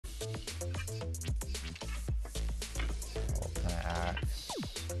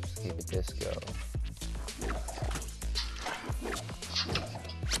the disco.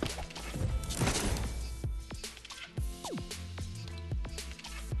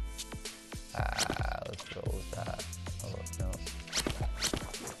 Let's go with that. Oh, no.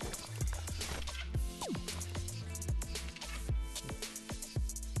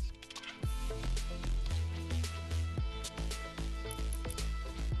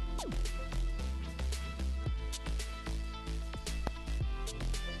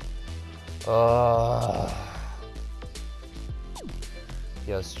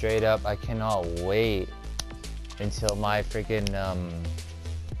 Yo, straight up, I cannot wait until my freaking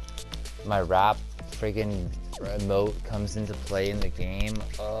my rap freaking emote comes into play in the game.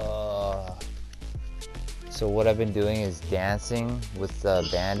 So what I've been doing is dancing with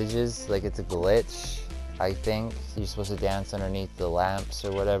bandages, like it's a glitch. I think you're supposed to dance underneath the lamps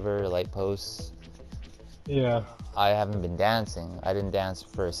or whatever, light posts. Yeah. I haven't been dancing. I didn't dance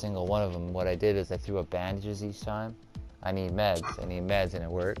for a single one of them. What I did is I threw up bandages each time. I need meds and it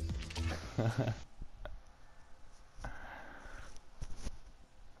worked.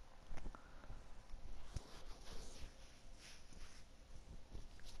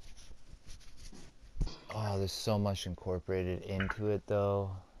 Oh, there's so much incorporated into it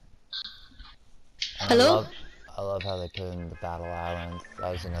though. And Hello? I love how they put in the Battle Island.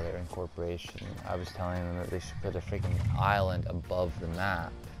 That was another incorporation. I was telling them that they should put a freaking island above the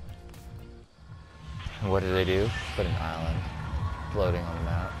map. And what do? Put an island floating on the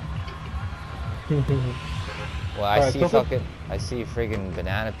map. Well, I see friggin'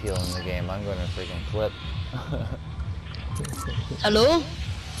 banana peel in the game. I'm gonna friggin' flip. Hello?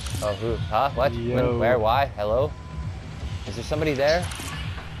 Oh, who? Huh? What? When? Where? Why? Hello? Is there somebody there?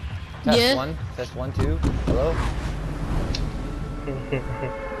 Test Yeah. 1. Test 1, 2. Hello?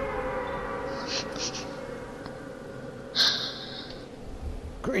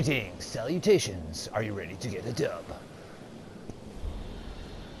 Greetings, salutations. Are you ready to get a dub?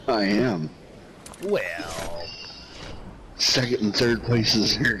 I am. Well, Second and third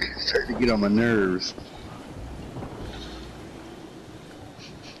places are starting to get on my nerves.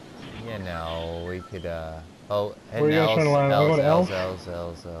 you know, we could, oh, Where are you guys trying to land? I'm going to L's. I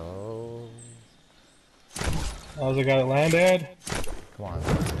was the guy that landed. Come on.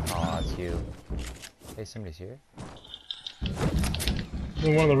 Aw, it's you. Hey, somebody's here.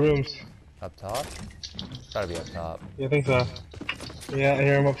 In one of the rooms. Up top? Gotta be up top. Yeah, I think so. Yeah, I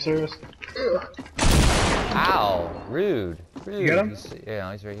hear him upstairs. Ow! Rude. Rude. You got him?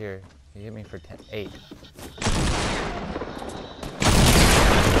 Yeah, he's right here. He hit me for 8.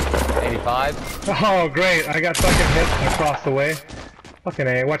 85. Oh, great. I got fucking hit across the way. Fucking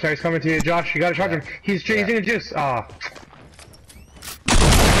A. Watch out, he's coming to you, Josh. You gotta charge him. He's in a juice. Ah.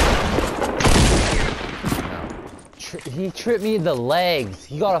 No. He tripped me in the legs.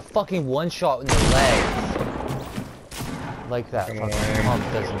 He got a fucking one-shot in the legs. Like that fucking pump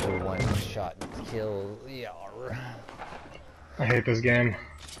doesn't do one-shot kill. Yeah. I hate this game.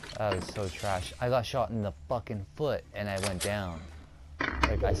 That was so trash. I got shot in the fucking foot and I went down.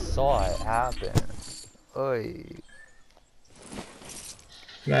 Like, I saw it happen. Oy.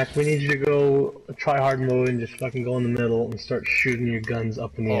 Mac, we need you to go try hard mode and just fucking go in the middle and start shooting your guns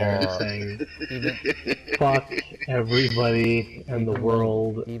up in the air and saying, fuck everybody and the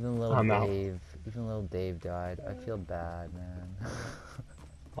world. Even little I'm Dave. Even little Dave died. I feel bad, man.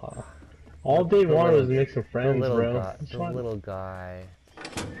 All Dave wanted was to make some friends, bro. The little guy.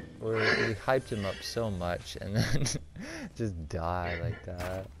 We hyped him up so much and then just die like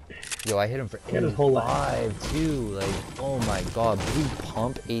that. Yo, I hit him for 85 too. Like, oh my god, blue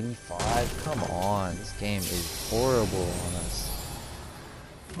pump 85. Come on, this game is horrible on us.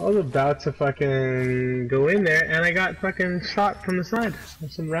 I was about to fucking go in there and I got fucking shot from the side.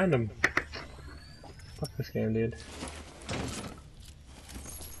 Some random. Fuck this game, dude.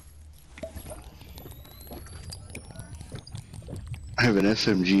 I have an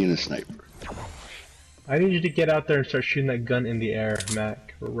SMG and a sniper. I need you to get out there and start shooting that gun in the air,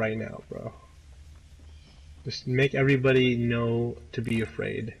 Mac, right now, bro. Just make everybody know to be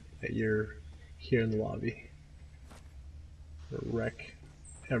afraid that you're here in the lobby. Wreck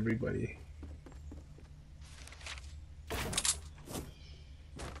everybody.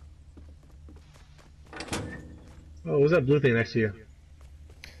 Oh, what was that blue thing next to you?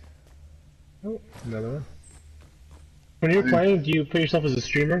 Oh, another one. When you're playing, do you put yourself as a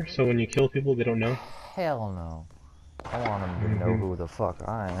streamer, so when you kill people, they don't know? Hell no. I want them to know who the fuck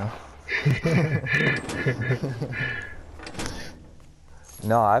I am.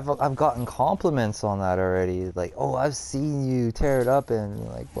 No, I've gotten compliments on that already. Like, oh, I've seen you tear it up, and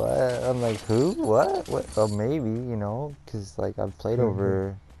like, what? I'm like, who? What? Oh, maybe, you know, because like I've played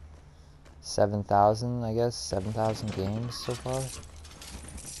over 7,000, I guess. 7,000 games so far.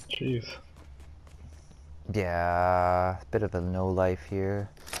 Jeez. Yeah, bit of a no life here.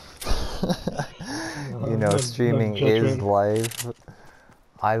 You know, No streaming is judgment. life.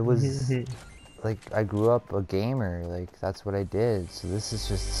 I was like, I grew up a gamer, like that's what I did. So this is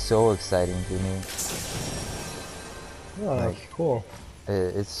just so exciting to me. Oh, Like, that's cool.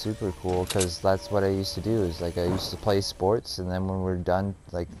 it's super cool because that's what I used to do. Is like I used to play sports, and then when we're done,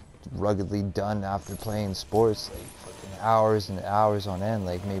 like ruggedly done after playing sports, like fucking hours and hours on end,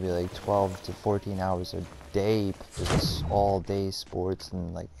 like maybe like 12 to 14 hours a day, just all day sports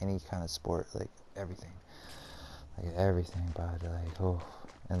and like any kind of sport, like everything, but like oh,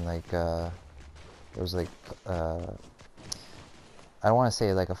 and like it was like I don't want to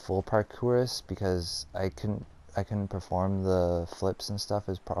say like a full parkourist because I couldn't perform the flips and stuff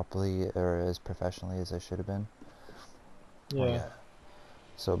as properly or as professionally as I should have been. Yeah. Oh, yeah.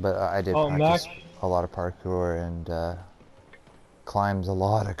 So, but I did Oh, practice Mac. a lot of parkour and climbs a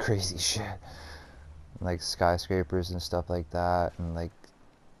lot of crazy shit, like skyscrapers and stuff like that, and like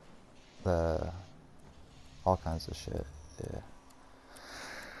the all kinds of shit. Yeah.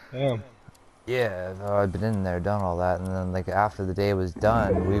 Damn. Yeah, I'd been in there, done all that, and then like after the day was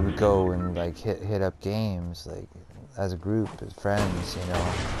done, we would go and like hit up games, like as a group, as friends, you know,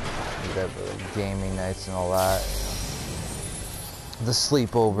 we'd have like, gaming nights and all that. You know. The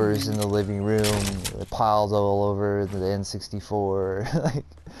sleepovers in the living room, the piles all over the N64, like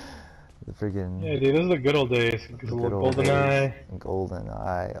the friggin' Yeah, dude, those are the good old days. the good old days. GoldenEye.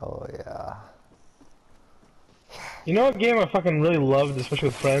 GoldenEye, oh yeah. You know what game I fucking really loved, especially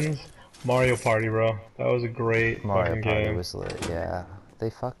with friends? Mario Party, bro. That was a great Mario fucking Party game. was lit, yeah. They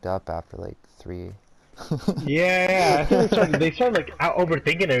fucked up after like 3. Yeah, I think they started like out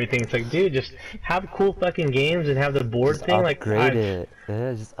overthinking everything. It's like, dude, just have cool fucking games and have the board Just thing. Like, upgrade it.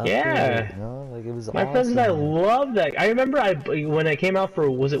 Yeah, just upgrade it, yeah. you know? Like, it was My friends and I awesome. loved that. I remember when I came out for,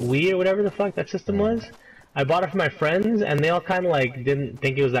 was it Wii or whatever the fuck that system Yeah. was? I bought it for my friends, and they all kind of like didn't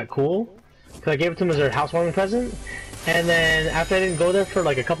think it was that cool. Cause I gave it to them as their housewarming present. And then after I didn't go there for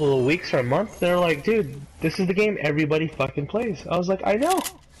like a couple of weeks or a month, they're like, dude, this is the game everybody fucking plays. I was like, I know.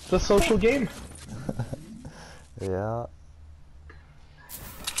 It's a social game. Yeah.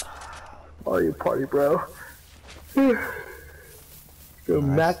 Mario Party, bro. Go Nice.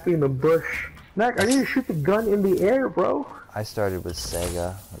 Mac in the bush. Mac, I need to shoot the gun in the air, bro. I started with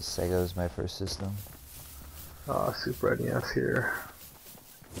Sega. Sega was my first system. Oh, Super NES here.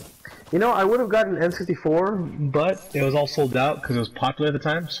 You know, I would have gotten N64, but it was all sold out because it was popular at the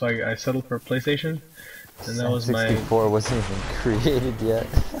time, so I settled for PlayStation. And that was my... N64 wasn't even created yet.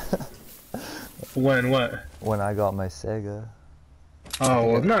 When, what? When I got my Sega. Oh,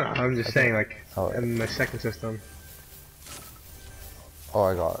 well, no, I'm just saying, like, Oh, in my second system. Oh,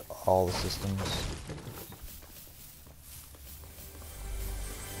 I got all the systems.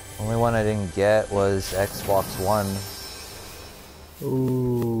 Only one I didn't get was Xbox One.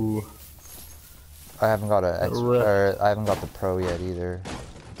 Ooh. I haven't got Rough. I haven't got the Pro yet either.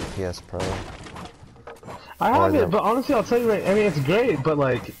 The PS Pro. I have it, but honestly, I'll tell you, like, I mean, it's great, but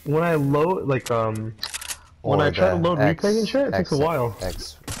like, when I load, like, when I try to load replays and shit, it takes a while.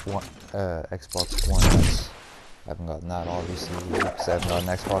 Xbox One X. I haven't gotten that obviously because I haven't got an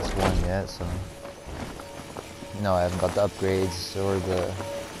Xbox One yet, so no, I haven't got the upgrades or the.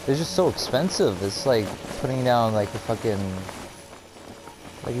 They're just so expensive. It's like putting down like a fucking.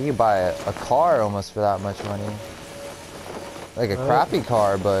 Like you could buy a car almost for that much money. Like a crappy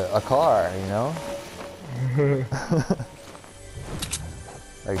car, but a car, you know?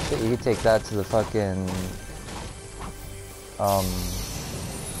 Like shit, you could take that to the fucking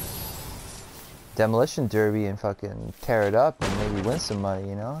demolition derby and fucking tear it up and maybe win some money,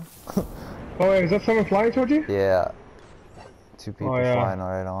 you know? Oh, wait, is that someone flying towards you? Yeah. 2 people yeah. flying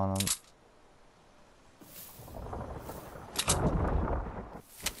right on them.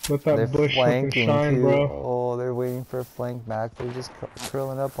 Let that They're bush fucking flanking shine, too. bro. Oh, they're waiting for a flank, Mac. They're just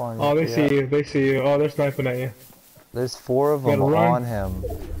curling up on you. Oh, they see you. They see you. Oh, they're sniping at you. There's 4 of them on him.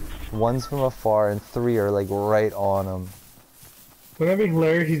 One's from afar and 3 are like right on him. Wouldn't that be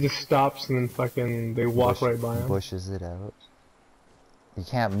hilarious? He just stops and then fucking they walk right by him. Bushes it out. You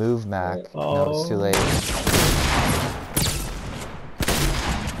can't move, Mac. Oh. No, it's too late.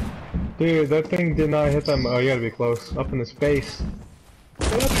 Dude, that thing did not hit them. Oh, you gotta be close. Up in his face.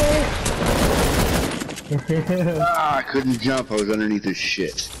 Ah, I couldn't jump. I was underneath his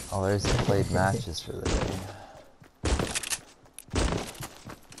shit. Oh, there's the played matches for the day.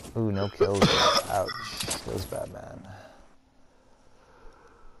 Ooh, no kills. Ouch. Feels bad, man.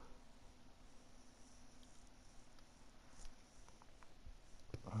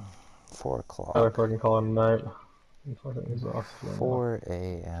 4 o'clock. I fucking call it a night. I'm fucking exhausted. 4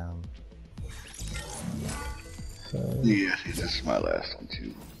 a.m. So... Yeah, I think this is my last one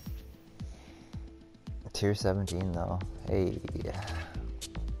too. Tier 17 though. Hey.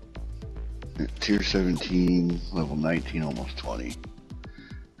 Tier 17, level 19, almost 20.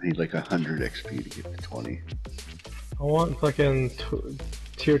 I need like 100 XP to get to 20. I want fucking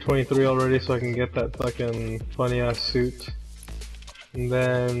tier 23 already so I can get that fucking funny ass suit. And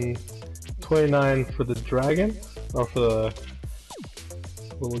then 29 for the dragon, or for the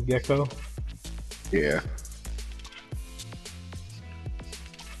little gecko. Yeah.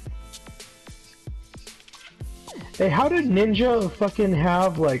 Hey, how did Ninja fucking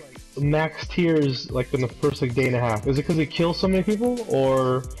have like max tiers like in the first like day and a half? Is it because he kills so many people,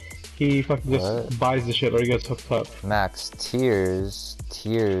 or he fucking just buys the shit, or he gets hooked up? Max tiers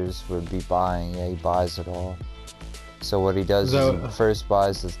would be buying. Yeah, he buys it all. So what he does is he first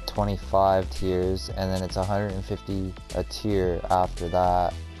buys the 25 tiers, and then it's 150 a tier after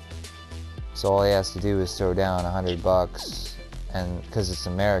that. So all he has to do is throw down $100, and because it's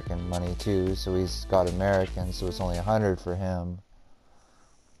American money too, so he's got American, so it's only 100 for him.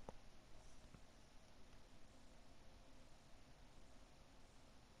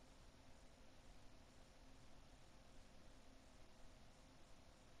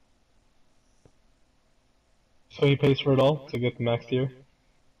 So he pays for it all to get the max tier?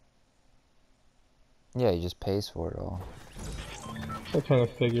 Yeah, he just pays for it all. I kind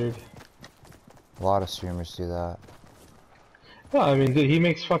of figured. A lot of streamers do that. Yeah, I mean, dude, he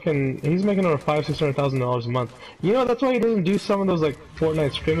makes he's making over $500,000-$600,000 a month. You know, that's why he doesn't do some of those, like,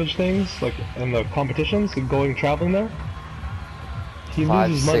 Fortnite scrimmage things, like, in the competitions, going traveling there. He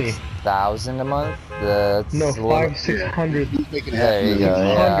loses money. 5,000-6,000 a month? That's no, 500-600. He's making there you go,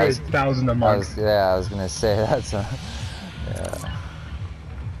 yeah, 600,000 a month. I was gonna say, that's a... Yeah.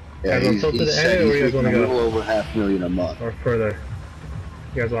 Yeah, he's making a little over $500,000 a month. Or further.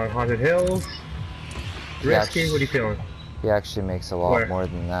 You guys want Haunted Hills? Risky? What are you feeling? He actually makes a lot more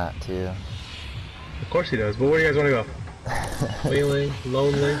than that, too. Of course he does, but where do you guys want to go? Wailing,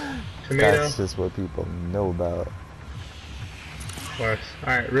 Lonely, Tomato? That's just what people know about. Of course.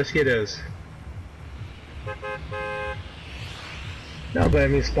 Alright, Risky it is. No, but I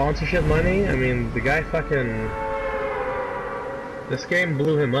mean, sponsorship money, I mean, the guy fucking... This game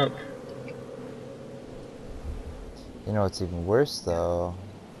blew him up. You know what's even worse, though?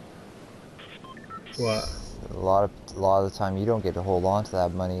 What? A lot of the time you don't get to hold on to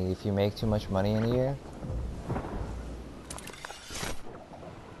that money. If you make too much money in a year,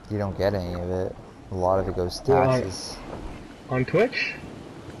 you don't get any of it. A lot of it goes to taxes. On Twitch?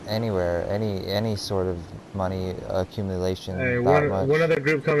 Anywhere, any sort of money accumulation. Hey, one other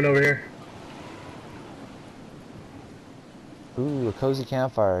group coming over here. Ooh, a cozy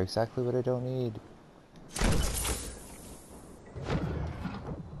campfire, exactly what I don't need.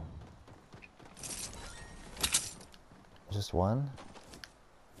 Just one?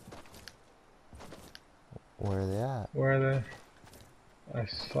 Where are they at? Where are they? I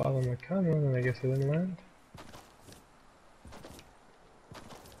saw them coming, and I guess they didn't land.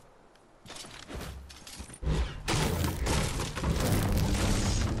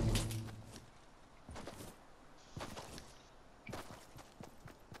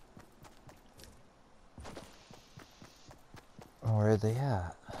 Where are they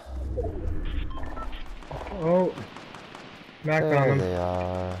at? Oh, Mac on them. There they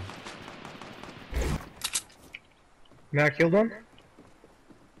are. Mac killed one?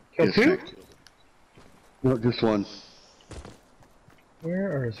 Killed two? No, just one.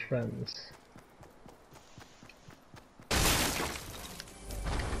 Where are his friends?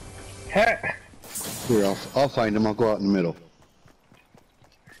 Hey! Here, I'll find him. I'll go out in the middle.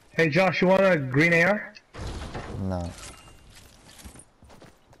 Hey Josh, you want a green AR? No.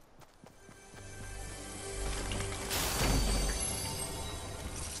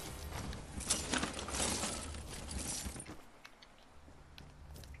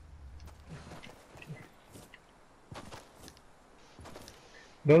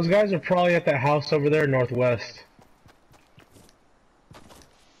 Those guys are probably at that house over there northwest.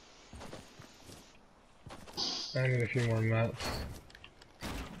 I need a few more mats.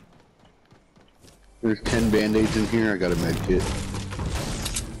 There's 10 band-aids in here. I got a med kit.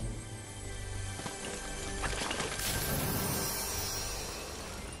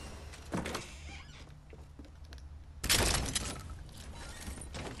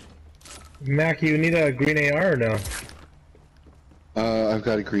 Mac, you need a green AR or no? I've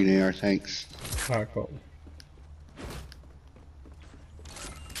got a green AR, thanks. Alright, cool.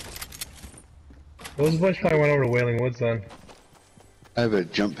 Those boys probably went over to Wailing Woods then. I have a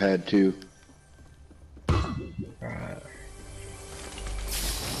jump pad too. Alright.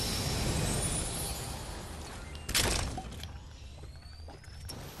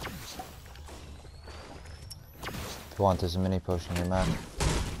 If you want, there's a mini potion in your map.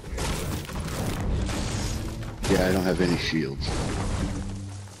 Yeah, I don't have any shields.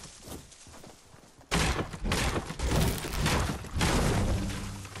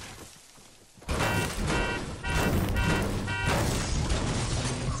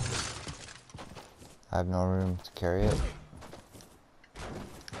 I have no room to carry it.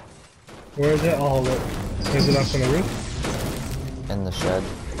 Where is it? I'll hold it. Is it up on the roof? In the shed.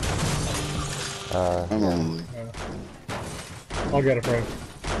 I'm only. I'll get it for him.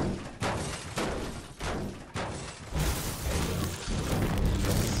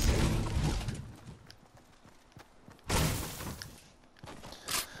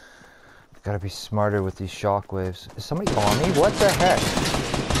 Gotta be smarter with these shockwaves. Is somebody on me? What the heck?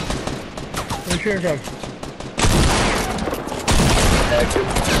 Where's you shooting from?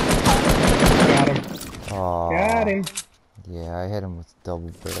 Got him. Aww. Got him. Yeah, I hit him with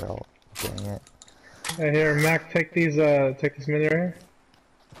double barrel. Dang it. Hey, here, Mac, take these, take this mini right here.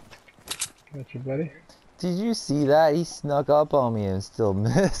 Got you, buddy. Did you see that? He snuck up on me and still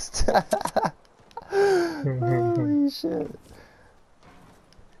missed. Holy shit.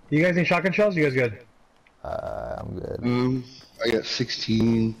 You guys need shotgun shells? You guys good? I'm good. I got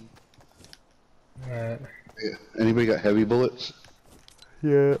 16. Alright. Yeah. Anybody got heavy bullets?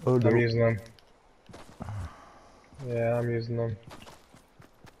 Yeah, oh no. I'm using them. Yeah, I'm using them.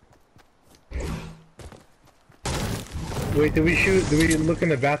 Wait, did we look in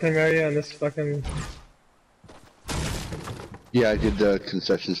the bathroom area in this fucking... Yeah, I did the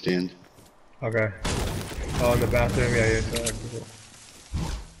concession stand. Okay. Oh, in the bathroom? Yeah, yeah, so cool.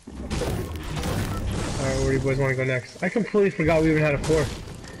 Alright, where do you boys want to go next? I completely forgot we even had a floor.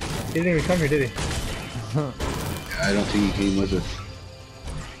 He didn't even come here, did he? I don't think he came with us.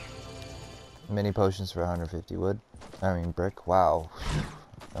 Mini potions for 150 wood. I mean brick. Wow.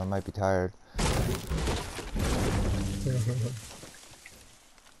 I might be tired.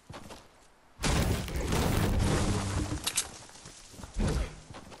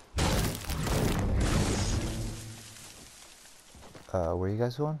 Where are you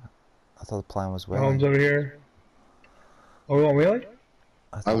guys going? I thought the plan was where. Home's over here. Oh, we want wheelie?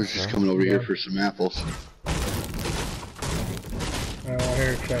 I was just coming over here for some apples. I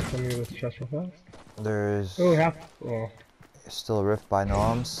hear a chest. Let me with chest real fast. There's Oh, half. Oh. still a rift by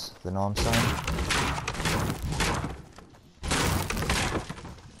Noms, the Nom sign.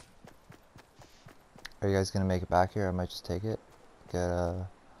 Are you guys gonna make it back here? I might just take it. Get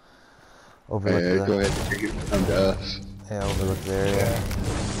overlook the... Go ahead and take it. Come to us. Yeah, overlook the area. Yeah.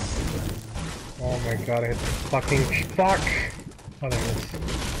 Oh my god, I hit the fucking fuck! Oh, there it is.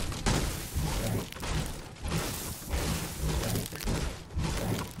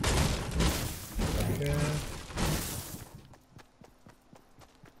 Yeah.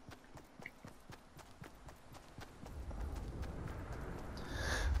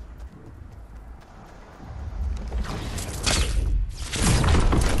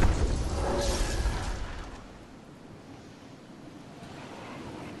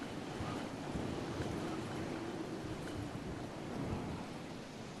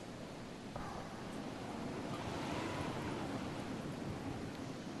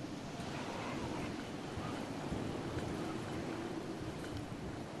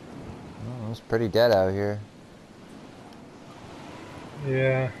 It's pretty dead out here.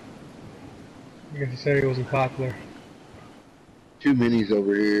 Yeah. I guess this area wasn't popular. 2 minis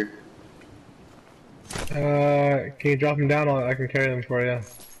over here. Can you drop them down? I can carry them for you.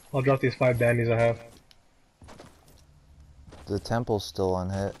 I'll drop these 5 bandies I have. The temple's still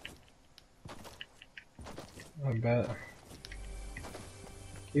unhit. I bet.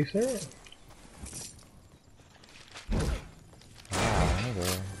 You say it? Wow, hey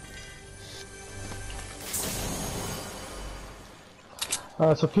there.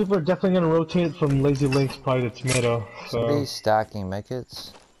 So people are definitely gonna rotate from Lazy Links probably to Tomato. So Somebody's stacking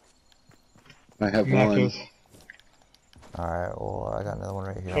medkits. I have Macas. one. Alright, well I got another one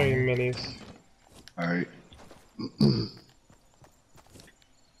right here. Carrying minis. Alright.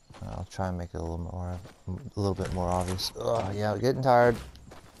 I'll try and make it a little bit more obvious. Oh yeah, getting tired.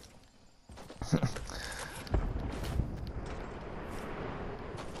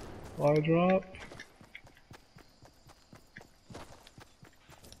 Fly drop.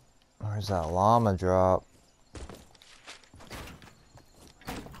 Where's that llama drop?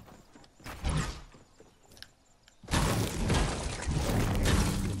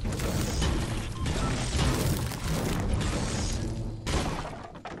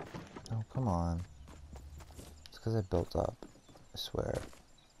 because I built up. I swear.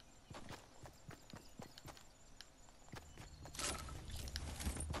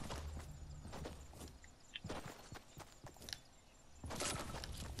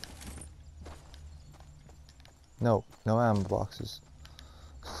 No, no ammo boxes.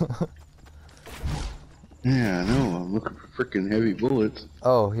 Yeah, I know. I'm looking for freaking heavy bullets.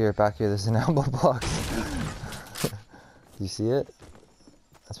 Oh, here, back here, there's an ammo box. Do you see it?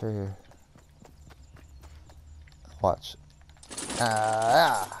 That's right here. Watch.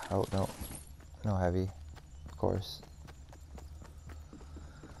 Oh, no. No heavy. Of course.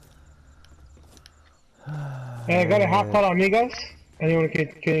 Hey, I got a half pot on me, guys. Anyone, can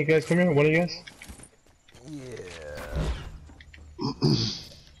you guys come here? One of you guys? Yeah.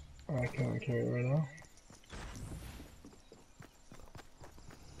 I can't carry it right now.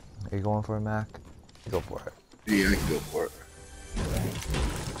 Are you going for it, Mac? Go for it. Yeah, I can go for it.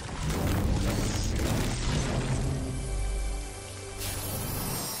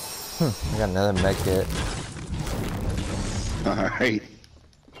 I got another med kit. Alright.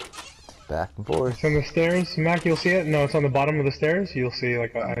 Back and forth. It's on the stairs. Mac, you'll see it? No, it's on the bottom of the stairs. You'll see,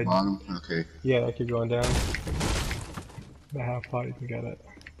 like, Bottom? Okay. yeah, like you're going down. The half pot, you can get it.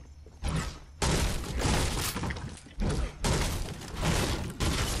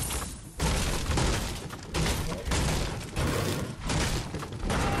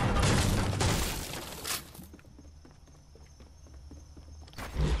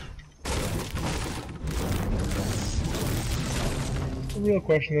 The real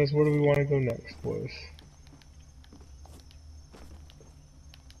question is, where do we want to go next, boys?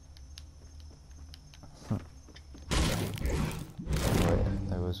 Wait,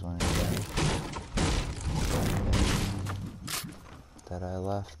 there was one again that I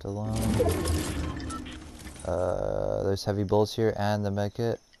left alone. There's heavy bullets here and the med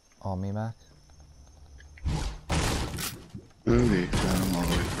kit. On me, Mac. Okay, so I'm all the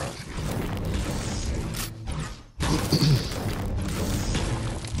way across here.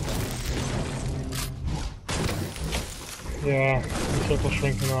 Yeah, the circle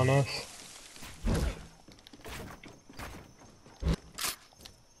shrinking on us.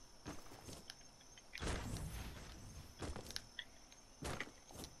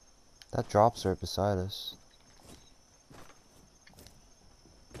 That drops right beside us.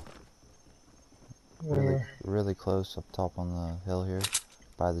 Really close up top on the hill here,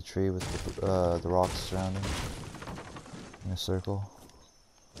 by the tree with the rocks surrounding in a circle.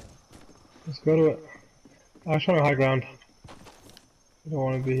 Let's go to it. I was trying to high ground. I don't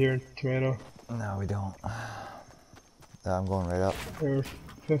want to be here in tomato. No, we don't. I'm going right up. There are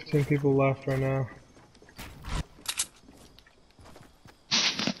 15 people left right now.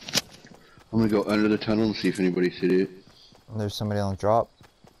 I'm gonna go under the tunnel and see if anybody's hit it. There's somebody on the drop.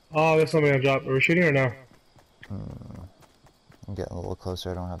 Oh, there's somebody on drop. Are we shooting or no? I'm getting a little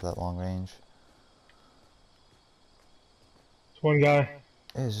closer. I don't have that long range. It's one guy.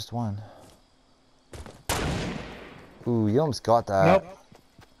 Hey, it's just one. Ooh, you almost got that. Nope.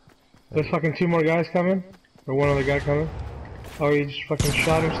 There's fucking two more guys coming. Or one other guy coming. Oh, he just fucking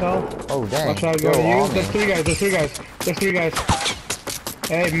shot himself. Oh, dang. Watch out, Go going to you. on me. There's three guys. There's three guys. There's three guys.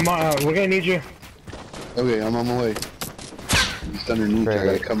 Hey, we're gonna need you. Okay, I'm on my way. Just underneath, I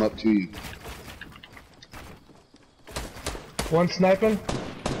gotta come up to you. One sniping.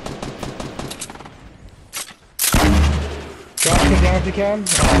 Drop it down if you can.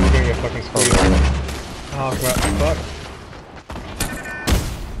 Oh, we're gonna get fucking screwed. Oh crap, fuck.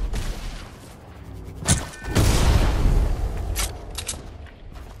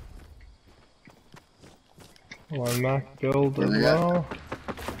 Come on, Mac, build as well.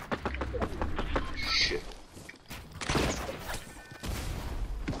 Shit.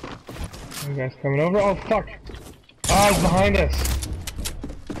 You guys coming over? Oh fuck! Oh, he's behind us!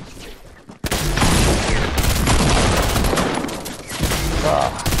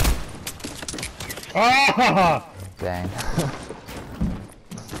 Ah! Dang.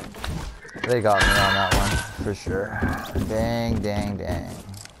 They got me on that one, for sure. Dang, dang, dang.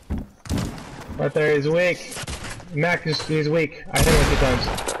 Right there, he's weak. Mac, he's weak. I hit him a few times.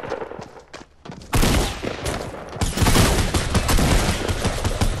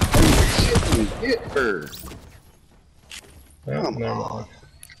 Hit her. Oh, Come never on. mind.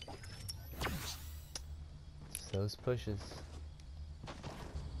 Those pushes.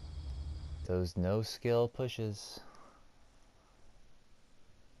 Those no skill pushes.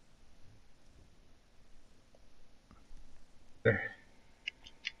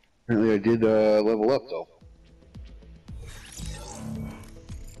 Apparently I did level up though.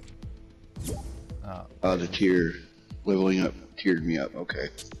 Oh. The tier leveling up tiered me up. Okay.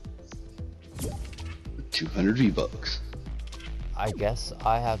 200 V-Bucks. I guess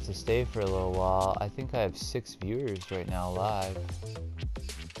I have to stay for a little while. I think I have 6 viewers right now live.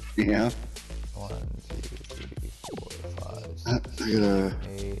 Yeah. 1, 2, 3, 4, 5, 6, I gotta...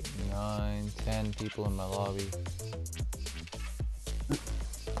 8, 9, 10 people in my lobby.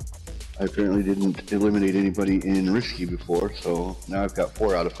 I apparently didn't eliminate anybody in Risky before, so now I've got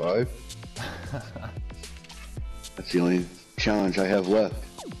 4 out of 5. That's the only challenge I have left.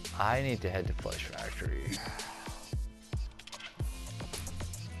 I need to head to Flush Factory.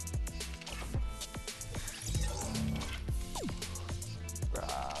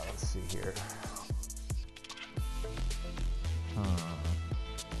 Let's see here.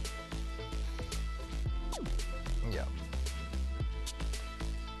 Yeah.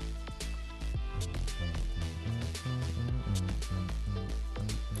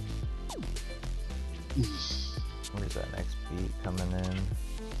 Where's that next beat coming in?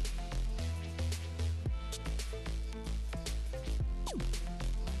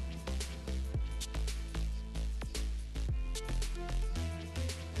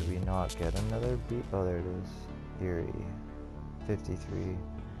 Did we not get another beat? Oh, there it is. Erie. 53.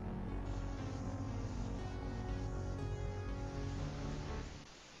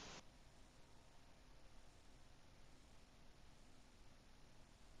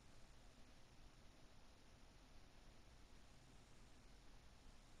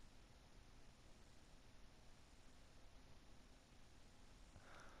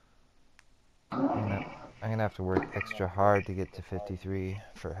 I'm gonna have to work extra hard to get to 53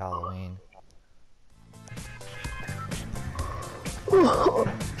 for Halloween. Oh,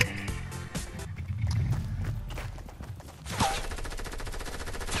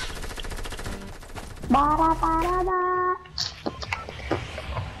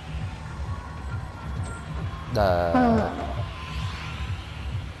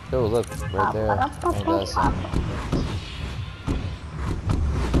 look, right there. Ain't that something?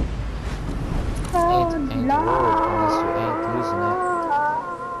 Ain't the word unless you ain't using it.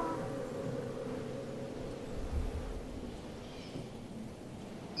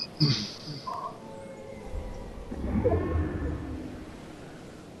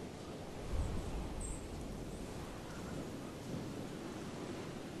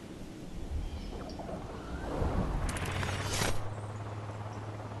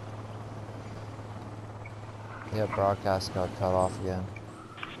 Yeah, broadcast got cut off again.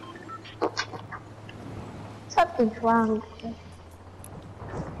 Something's wrong.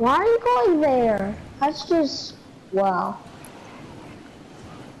 Why are you going there? That's just, wow.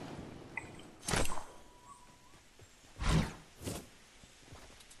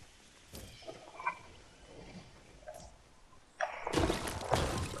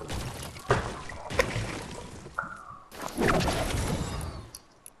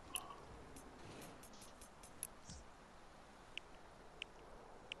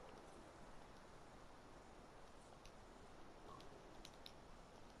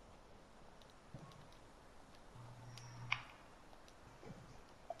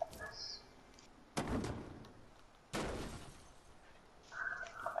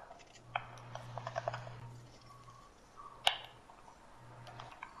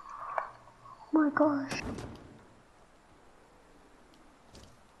 Oh my gosh.